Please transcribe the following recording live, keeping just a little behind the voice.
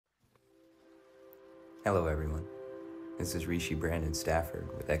Hello everyone, this is Rishi Brandon Stafford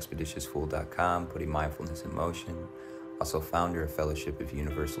with expeditiousfool.com, putting mindfulness in motion, also founder of Fellowship of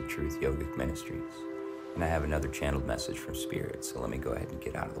Universal Truth Yogic Ministries. And I have another channeled message from Spirit, so let me go ahead and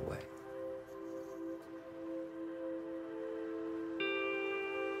get out of the way.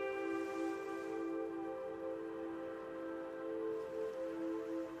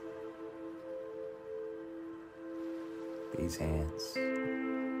 These hands,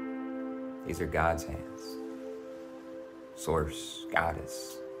 these are God's hands. Source,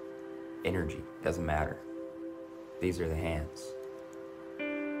 Goddess, energy, doesn't matter. These are the hands.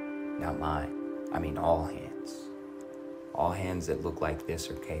 Not mine. I mean all hands. All hands that look like this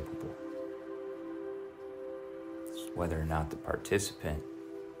are capable. It's whether or not the participant,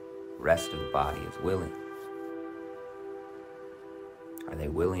 rest of the body, is willing. Are they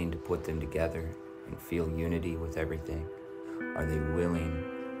willing to put them together and feel unity with everything? Are they willing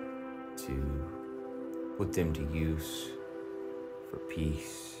to put them to use for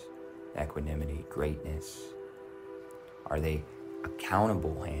peace, equanimity, greatness? Are they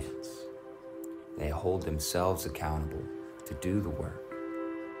accountable hands? They hold themselves accountable to do the work.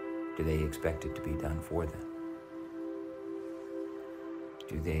 Do they expect it to be done for them?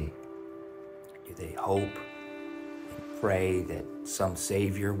 Do they hope and pray that some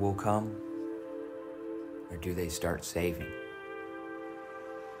savior will come? Or do they start saving?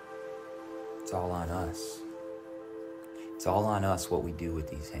 It's all on us. It's all on us what we do with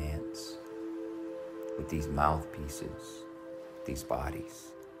these hands, with these mouthpieces, these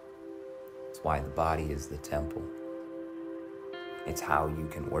bodies. It's why the body is the temple. It's how you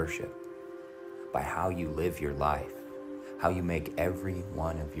can worship, by how you live your life, how you make every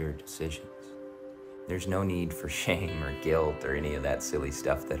one of your decisions. There's no need for shame or guilt or any of that silly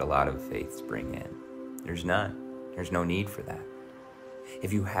stuff that a lot of faiths bring in. There's none. There's no need for that.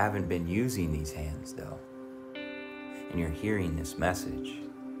 If you haven't been using these hands, though, and you're hearing this message,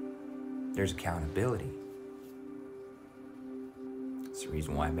 there's accountability. It's the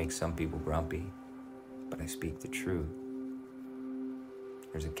reason why it makes some people grumpy, but I speak the truth.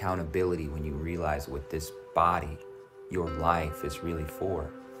 There's accountability when you realize what this body, your life, is really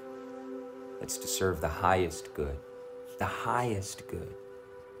for. It's to serve the highest good,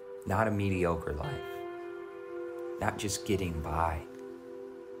 not a mediocre life, not just getting by,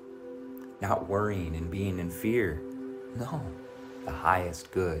 not worrying and being in fear. No, the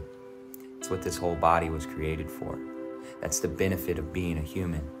highest good. It's what this whole body was created for. That's the benefit of being a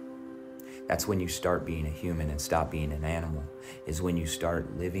human. That's when you start being a human and stop being an animal, is when you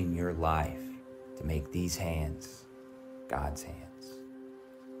start living your life to make these hands God's hands.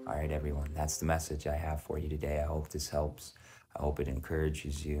 All right, everyone, that's the message I have for you today. I hope this helps. I hope it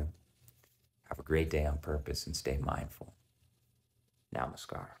encourages you. Have a great day on purpose and stay mindful.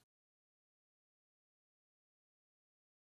 Namaskar.